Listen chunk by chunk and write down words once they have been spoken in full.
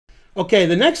Okay,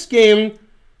 the next game,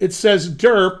 it says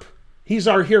Derp. He's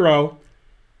our hero.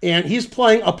 And he's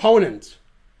playing opponent.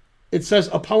 It says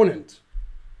opponent.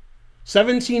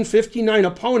 1759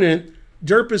 opponent.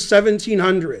 Derp is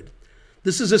 1700.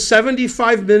 This is a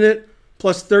 75-minute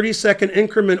plus 30-second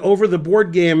increment over the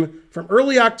board game from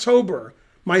early October.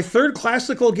 My third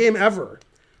classical game ever.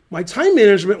 My time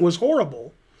management was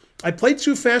horrible. I played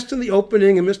too fast in the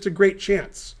opening and missed a great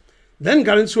chance. Then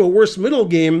got into a worse middle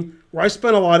game where I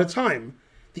spent a lot of time.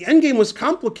 The end game was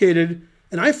complicated,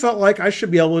 and I felt like I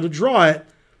should be able to draw it,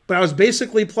 but I was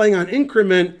basically playing on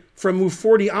increment from move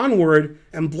 40 onward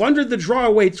and blundered the draw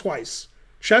away twice.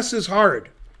 Chess is hard.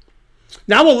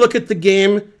 Now we'll look at the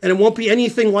game, and it won't be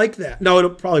anything like that. No,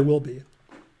 it probably will be.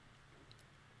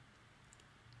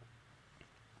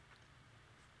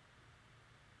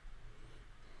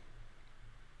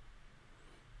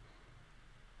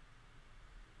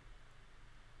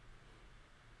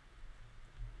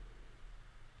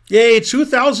 Yay,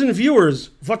 2,000 viewers.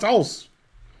 What else?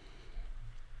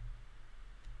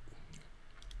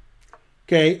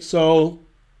 Okay, so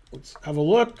let's have a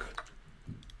look.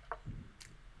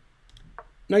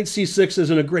 Knight c6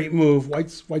 isn't a great move.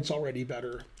 White's already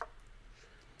better.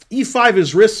 e5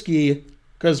 is risky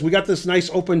because we got this nice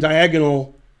open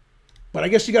diagonal, but I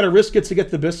guess you got to risk it to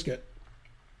get the biscuit.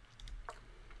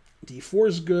 d4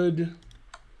 is good.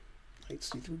 Knight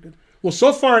c3 good. Well,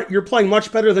 so far you're playing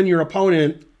much better than your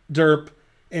opponent, Derp,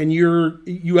 and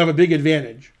you have a big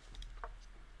advantage.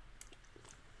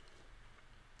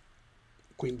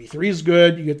 Queen b3 is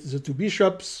good. You get the two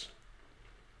bishops.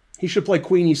 He should play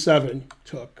queen e7.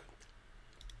 Took.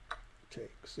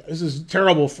 Takes. This is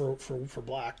terrible for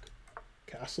black.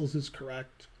 Castles is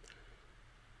correct.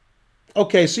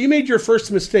 Okay, so you made your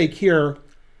first mistake here.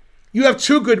 You have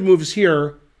two good moves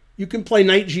here. You can play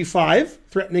knight g5,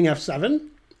 threatening f7,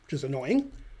 which is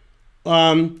annoying.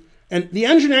 And the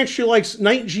engine actually likes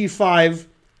knight g5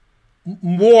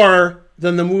 more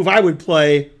than the move I would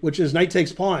play, which is knight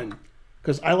takes pawn,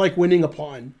 because I like winning a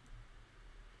pawn.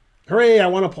 Hooray, I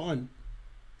want a pawn.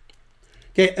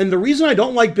 Okay, and the reason I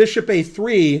don't like bishop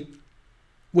a3,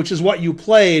 which is what you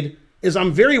played, is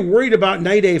I'm very worried about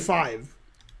knight a5.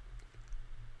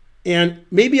 And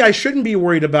maybe I shouldn't be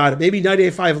worried about it. Maybe knight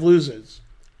a5 loses.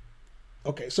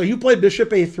 Okay, so you played bishop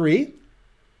a3.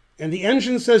 And the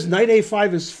engine says knight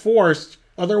a5 is forced,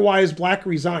 otherwise black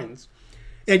resigns.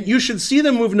 And you should see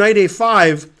the move knight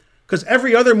a5, because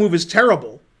every other move is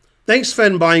terrible. Thanks,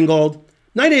 Sven Beingold.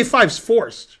 Knight a5 is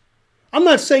forced. I'm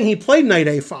not saying he played knight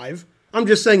a5. I'm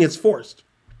just saying it's forced.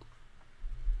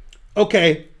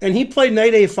 Okay, and he played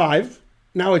knight a5.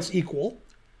 Now it's equal.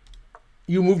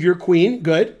 You moved your queen.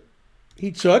 Good.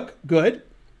 He took. Good.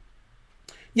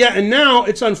 Yeah, and now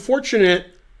it's unfortunate.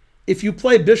 If you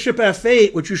play bishop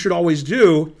f8, which you should always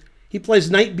do, he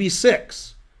plays knight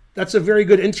b6. That's a very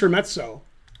good intermezzo.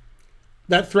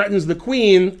 That threatens the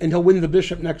queen, and he'll win the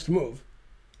bishop next move.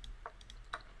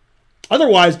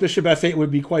 Otherwise, bishop f8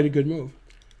 would be quite a good move.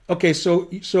 Okay, so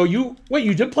you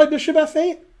did play bishop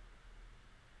f8?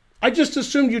 I just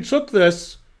assumed you took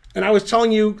this, and I was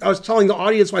telling the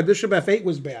audience why bishop f8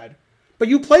 was bad. But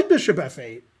you played bishop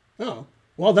f8. Oh,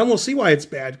 well, then we'll see why it's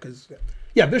bad, because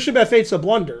yeah, bishop f8's a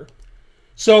blunder.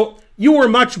 So you were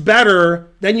much better,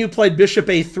 then you played bishop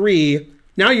a3.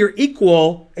 Now you're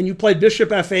equal, and you played bishop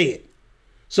f8.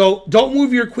 So don't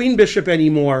move your queen bishop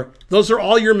anymore. Those are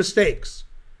all your mistakes.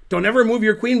 Don't ever move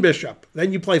your queen bishop.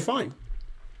 Then you play fine.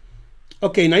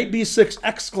 Okay, knight b6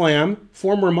 exclam,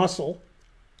 former muscle.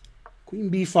 Queen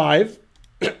b5.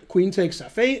 Queen takes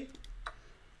f8.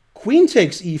 Queen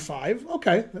takes e5.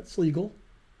 Okay, that's legal.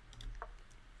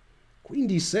 Queen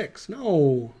d6.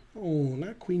 No,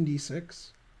 not queen d6.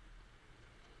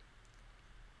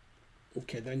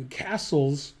 Okay, then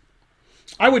castles.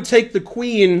 I would take the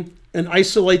queen and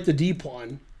isolate the d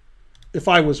pawn if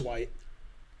I was white.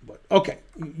 But okay,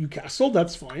 you castled,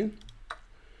 that's fine.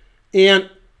 And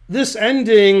this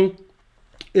ending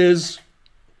is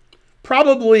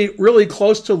probably really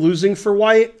close to losing for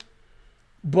white,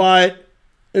 but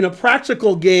in a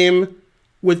practical game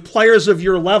with players of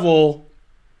your level,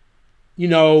 you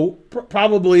know,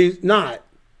 probably not.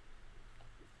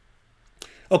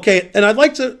 Okay, and I'd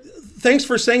like to, thanks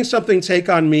for saying something, Take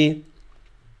On Me,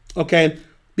 okay,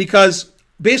 because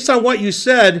based on what you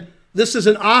said, this is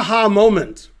an aha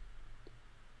moment.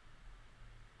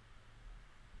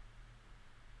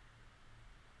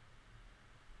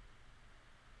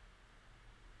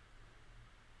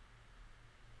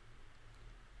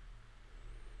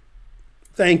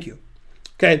 Thank you.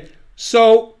 Okay,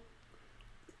 so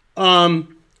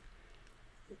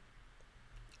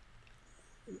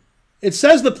it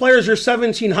says the players are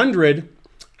 1,700.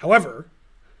 However,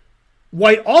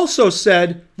 white also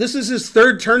said this is his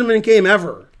third tournament game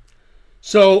ever.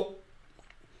 So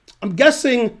I'm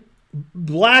guessing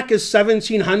black is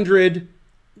 1700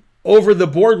 over the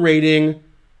board rating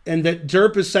and that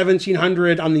derp is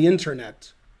 1700 on the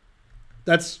internet.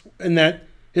 And that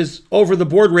his over the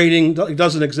board rating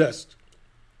doesn't exist.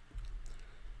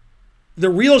 The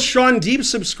real Sean Deeb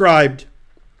subscribed,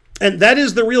 and that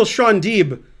is the real Sean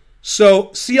Deeb.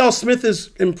 So C.L. Smith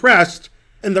is impressed,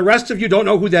 and the rest of you don't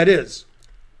know who that is.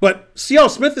 But C.L.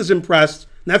 Smith is impressed,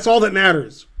 and that's all that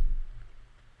matters.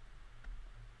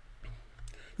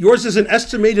 Yours is an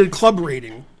estimated club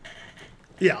rating.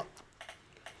 Yeah.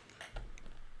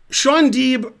 Sean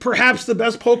Deeb, perhaps the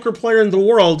best poker player in the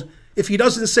world, if he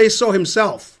doesn't say so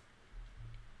himself.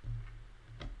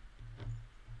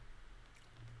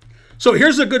 So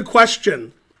here's a good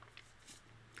question.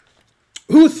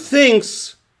 Who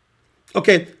thinks,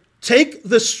 okay, take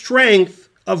the strength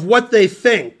of what they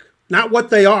think, not what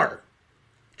they are,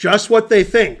 just what they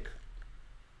think.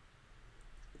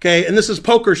 Okay, and this is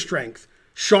poker strength.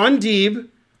 Sean Deeb,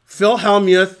 Phil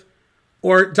Hellmuth,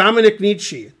 or Dominic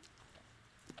Nietzsche.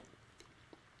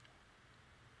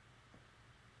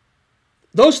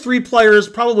 Those three players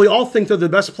probably all think they're the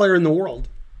best player in the world.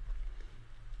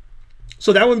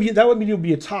 So that would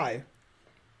be a tie.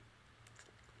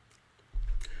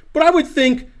 But I would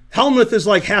think Hellmuth is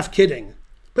like half kidding.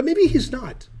 But maybe he's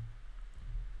not.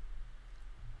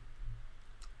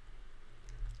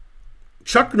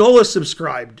 Chuck Nola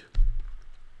subscribed.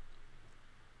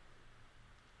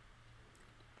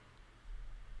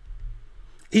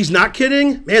 He's not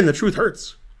kidding? Man, the truth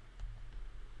hurts.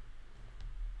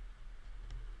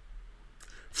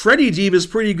 Freddie Deeb is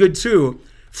pretty good too.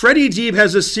 Freddie Deeb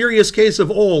has a serious case of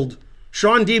old.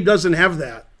 Sean Deeb doesn't have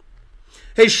that.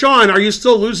 Hey, Sean, are you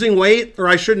still losing weight? Or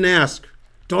I shouldn't ask.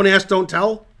 Don't ask, don't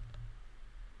tell.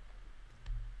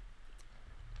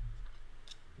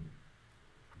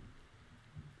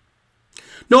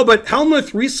 No, but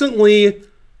Hellmuth recently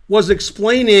was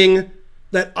explaining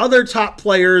that other top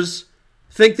players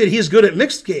think that he's good at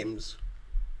mixed games.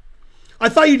 I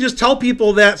thought you just tell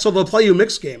people that so they'll play you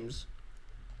mixed games.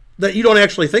 That you don't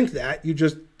actually think that. You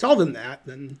just tell them that.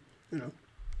 Then,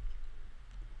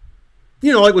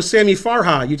 like with Sammy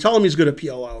Farha, you tell him he's good at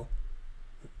PLO.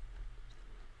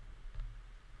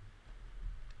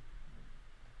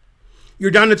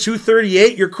 You're down to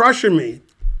 238. You're crushing me.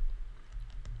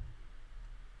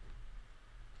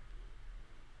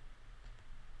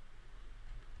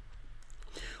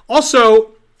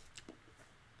 Also,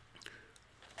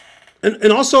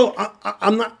 and also,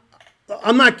 I'm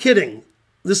not kidding.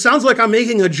 This sounds like I'm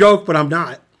making a joke, but I'm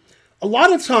not. A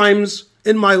lot of times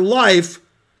in my life,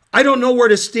 I don't know where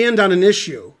to stand on an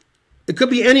issue. It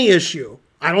could be any issue.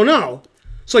 I don't know.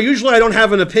 So usually I don't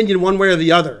have an opinion one way or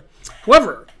the other.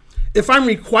 However, if I'm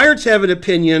required to have an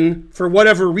opinion for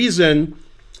whatever reason,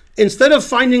 instead of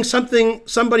finding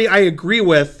somebody I agree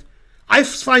with, I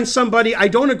find somebody I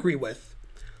don't agree with.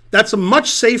 That's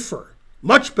much safer,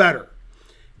 much better.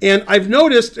 And I've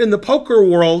noticed in the poker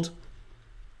world,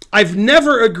 I've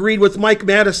never agreed with Mike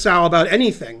Matusow about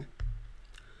anything.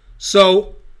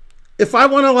 So if I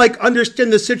want to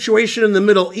understand the situation in the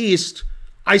Middle East,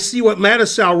 I see what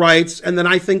Matusow writes and then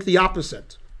I think the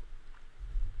opposite.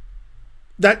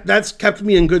 That's kept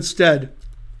me in good stead.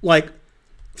 Like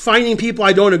finding people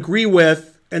I don't agree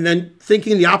with and then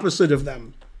thinking the opposite of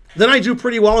them. Then I do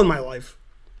pretty well in my life.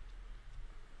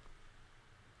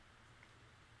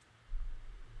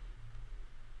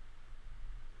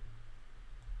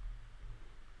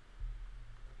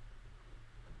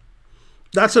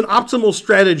 That's an optimal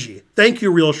strategy. Thank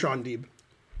you, real Sean Deeb.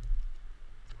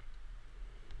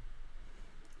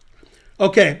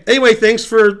 Okay. Anyway, thanks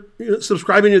for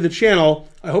subscribing to the channel.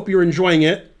 I hope you're enjoying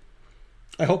it.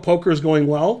 I hope poker is going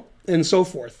well, and so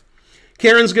forth.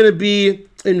 Karen's going to be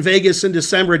in Vegas in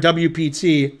December at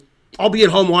WPT. I'll be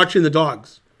at home watching the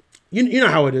dogs. You know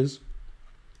how it is.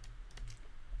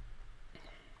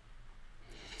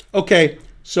 Okay,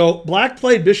 so black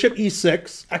played bishop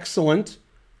e6. Excellent.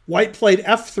 White played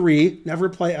f3, never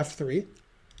play f3.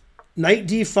 Knight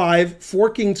d5,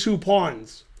 forking two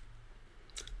pawns.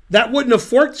 That wouldn't have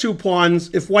forked two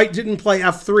pawns if white didn't play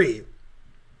f3.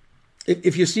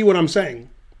 If you see what I'm saying.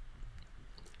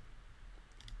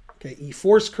 Okay,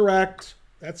 e4 is correct.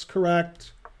 That's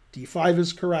correct. d5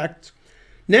 is correct.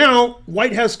 Now,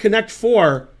 white has connect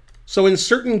 4, so in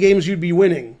certain games you'd be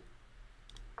winning.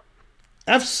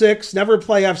 f6, never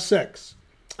play f6.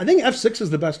 I think f6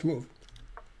 is the best move.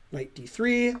 Knight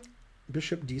d3,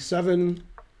 bishop d7,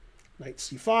 knight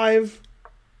c5,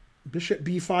 bishop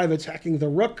b5 attacking the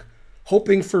rook,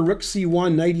 hoping for rook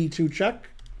c1, knight e2 check.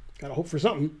 Gotta hope for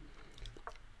something.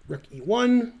 Rook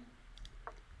e1,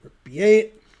 rook b8.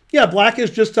 Yeah, black is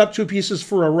just up 2 pieces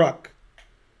for a rook.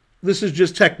 This is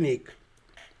just technique.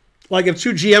 Like if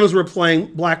 2 GMs were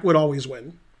playing, black would always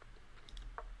win.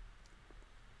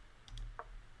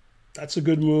 That's a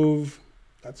good move.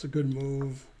 That's a good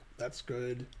move. That's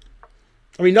good.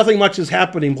 I mean, nothing much is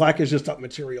happening. Black is just up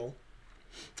material.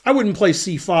 I wouldn't play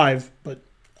c5, but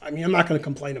I mean, I'm not going to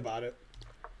complain about it.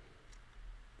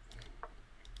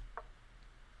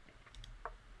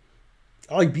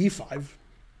 I like b5.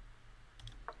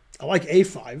 I like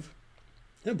a5.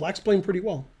 Yeah, black's playing pretty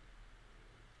well.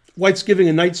 White's giving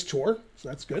a knight's tour, so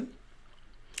that's good.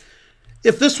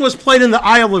 If this was played in the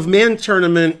Isle of Man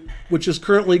tournament, which is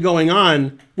currently going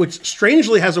on, which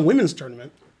strangely has a women's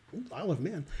tournament, Isle of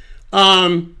Man,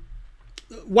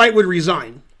 White would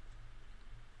resign.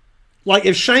 Like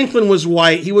if Shanklin was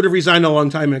white, he would have resigned a long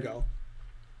time ago.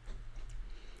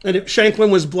 And if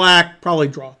Shanklin was black, probably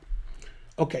draw.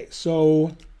 Okay,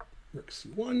 so rook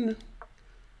c1,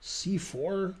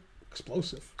 c4,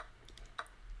 explosive.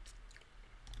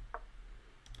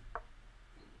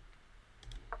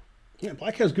 Yeah,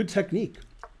 black has good technique.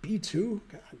 b2,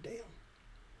 god damn.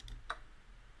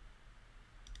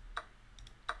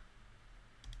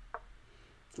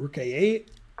 Rook a8.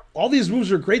 All these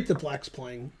moves are great that black's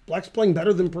playing. Black's playing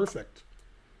better than perfect.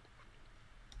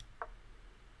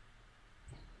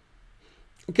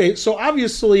 Okay, so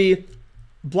obviously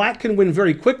black can win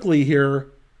very quickly here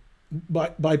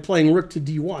by playing rook to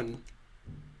d1.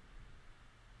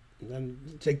 And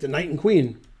then take the knight and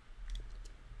queen.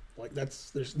 Like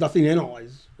there's nothing to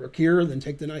analyze. Rook here, then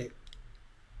take the knight.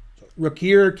 So rook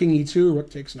here, king e2, rook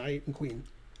takes knight and queen.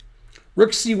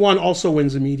 Rook c1 also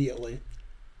wins immediately.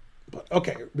 But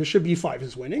okay, bishop b5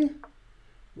 is winning.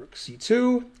 Rook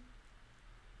c2.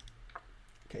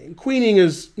 Okay, and queening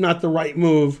is not the right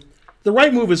move. The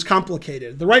right move is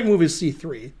complicated. The right move is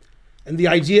c3. And the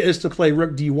idea is to play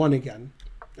rook d1 again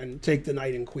and take the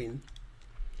knight and queen.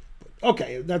 But,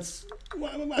 okay, that's...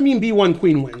 I mean, b1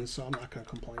 queen wins, so I'm not going to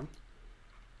complain.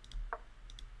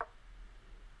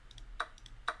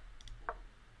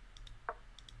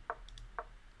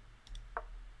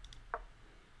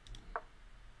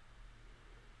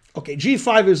 Okay,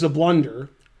 g5 is a blunder.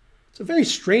 It's a very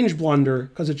strange blunder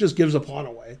because it just gives a pawn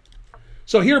away.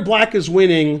 So here black is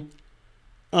winning.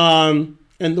 And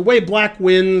the way black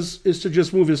wins is to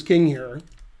just move his king here.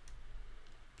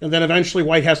 And then eventually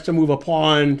white has to move a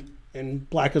pawn, and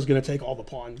black is going to take all the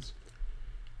pawns.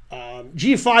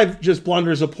 g5 just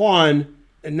blunders a pawn,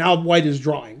 and now white is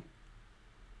drawing.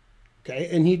 Okay,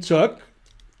 and he took.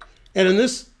 And in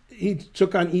this, he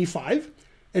took on e5.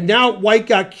 And now white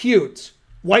got cute.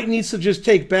 White needs to just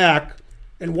take back,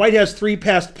 and white has 3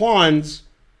 passed pawns,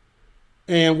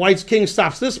 and white's king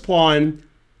stops this pawn,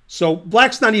 so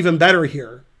black's not even better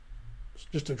here. It's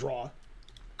just a draw.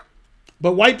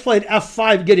 But white played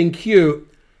f5 getting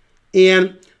cute,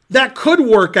 and that could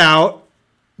work out,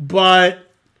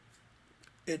 but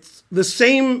it's the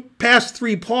same passed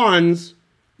 3 pawns,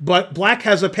 but black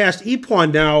has a passed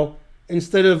e-pawn now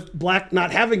instead of black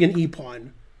not having an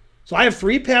e-pawn. So I have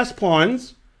 3 passed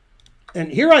pawns, and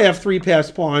here I have 3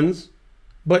 passed pawns,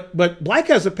 but black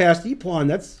has a passed e-pawn.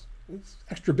 That's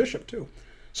extra bishop too.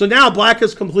 So now black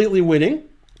is completely winning.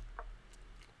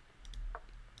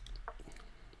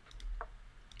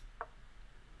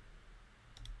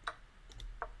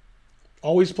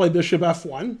 Always play bishop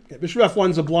f1. Okay, bishop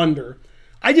f1 is a blunder.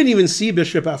 I didn't even see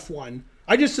bishop f1.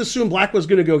 I just assumed black was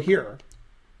going to go here.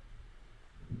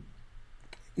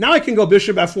 Now I can go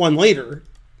bishop f1 later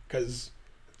because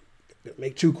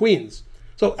make 2 queens.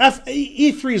 So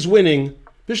e3 is winning.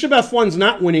 Bishop f1 is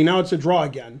not winning. Now it's a draw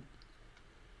again.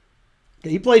 Okay,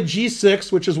 he played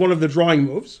g6, which is one of the drawing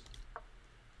moves.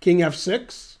 King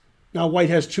f6. Now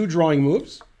white has 2 drawing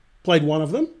moves. Played one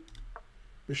of them.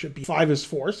 Bishop b5 is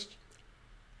forced.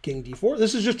 King d4.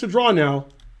 This is just a draw now.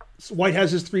 So white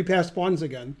has his 3 passed pawns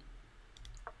again.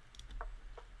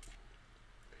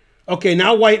 Okay,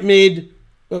 now white made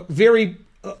a very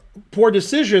poor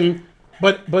decision,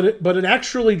 but it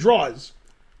actually draws.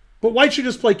 But white should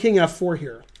just play king f4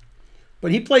 here.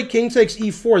 But he played king takes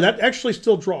e4. That actually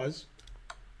still draws.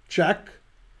 Check.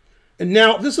 And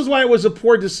now this is why it was a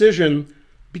poor decision,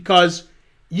 because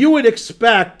you would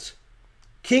expect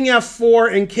king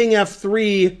f4 and king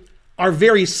f3 are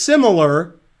very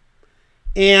similar.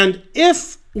 And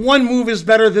if one move is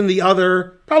better than the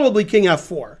other, probably king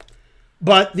f4.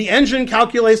 But the engine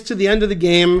calculates to the end of the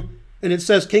game, and it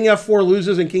says king f4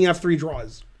 loses and king f3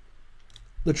 draws.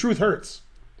 The truth hurts.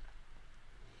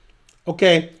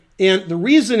 Okay, and the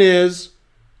reason is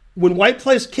when white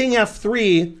plays king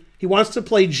f3, he wants to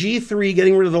play g3,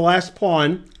 getting rid of the last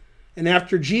pawn. And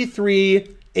after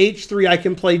g3, h3, I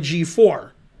can play g4.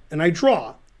 And I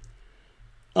draw.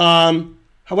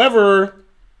 However,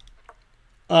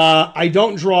 I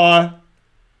don't draw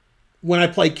when I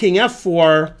play king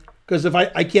f4, because if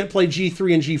I can't play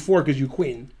g3 and g4 because you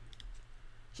queen.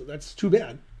 So that's too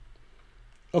bad.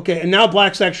 Okay, and now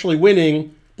black's actually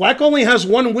winning. Black only has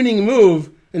one winning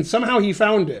move, and somehow he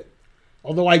found it.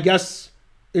 Although I guess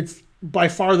it's by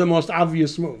far the most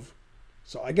obvious move.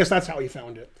 So I guess that's how he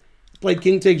found it. Played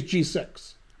king takes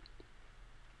g6.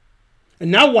 And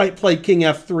now white played king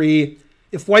f3.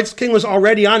 If white's king was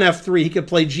already on f3, he could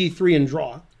play g3 and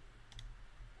draw.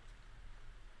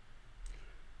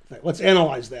 Okay, let's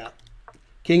analyze that.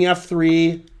 King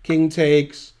f3, king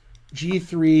takes,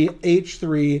 g3,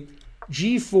 h3,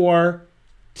 g4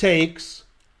 takes,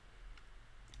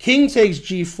 king takes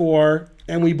g4,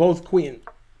 and we both queen.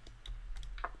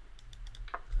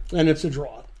 And it's a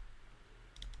draw.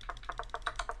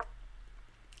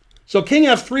 So king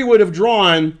f3 would have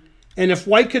drawn, and if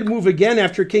white could move again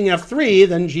after king f3,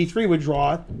 then g3 would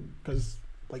draw, because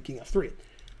like king f3.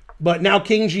 But now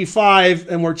king g5,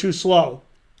 and we're too slow.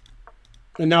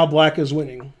 And now black is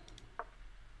winning.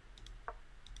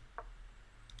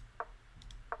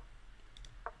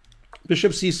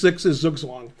 Bishop c6 is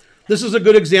Zugzwang. This is a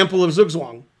good example of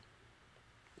Zugzwang.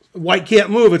 White can't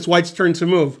move. It's white's turn to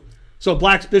move. So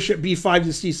black's bishop b5 to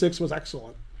c6 was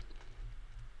excellent.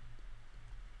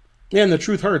 And the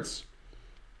truth hurts.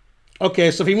 Okay,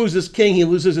 so if he moves his king, he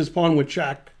loses his pawn with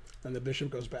check. And the bishop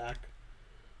goes back.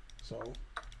 So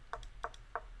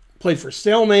played for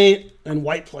stalemate, and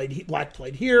black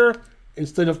played here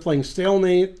instead of playing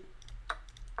stalemate.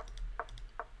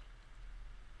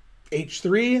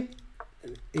 h3,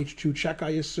 and h2 check, I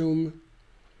assume.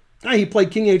 Ah, he played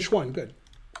king h1. Good.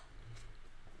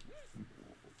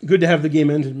 Good to have the game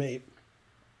ended mate.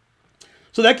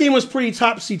 So that game was pretty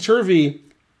topsy-turvy.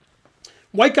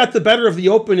 White got the better of the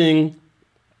opening,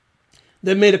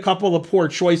 then made a couple of poor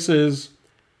choices,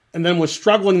 and then was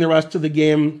struggling the rest of the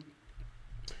game.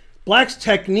 Black's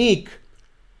technique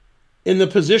in the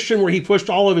position where he pushed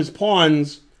all of his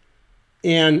pawns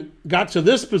and got to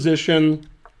this position,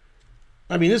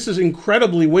 I mean, this is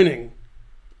incredibly winning.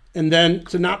 And then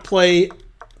to not play,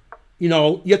 you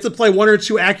know, you have to play one or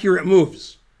two accurate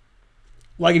moves.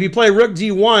 Like if you play rook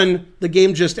d1, the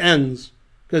game just ends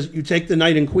because you take the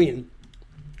knight and queen.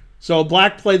 So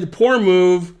black played the poor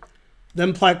move,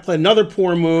 then black played another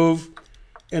poor move,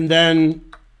 and then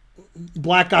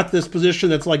black got this position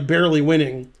that's like barely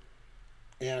winning.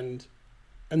 And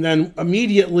then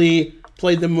immediately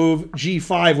played the move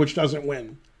g5, which doesn't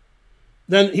win.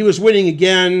 Then he was winning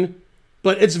again,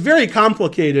 but it's very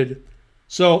complicated.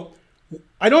 So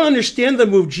I don't understand the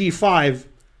move g5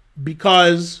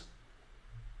 because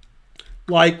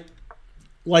like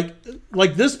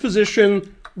this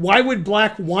position, why would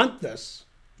black want this?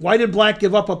 Why did black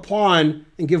give up a pawn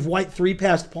and give white 3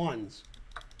 passed pawns?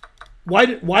 Why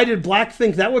did black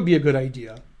think that would be a good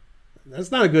idea? That's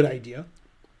not a good idea.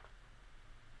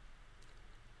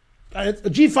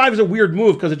 G5 is a weird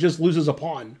move because it just loses a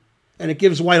pawn. And it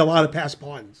gives white a lot of passed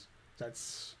pawns.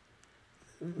 That's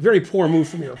a very poor move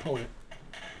from your opponent.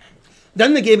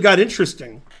 Then the game got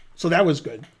interesting. So that was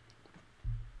good.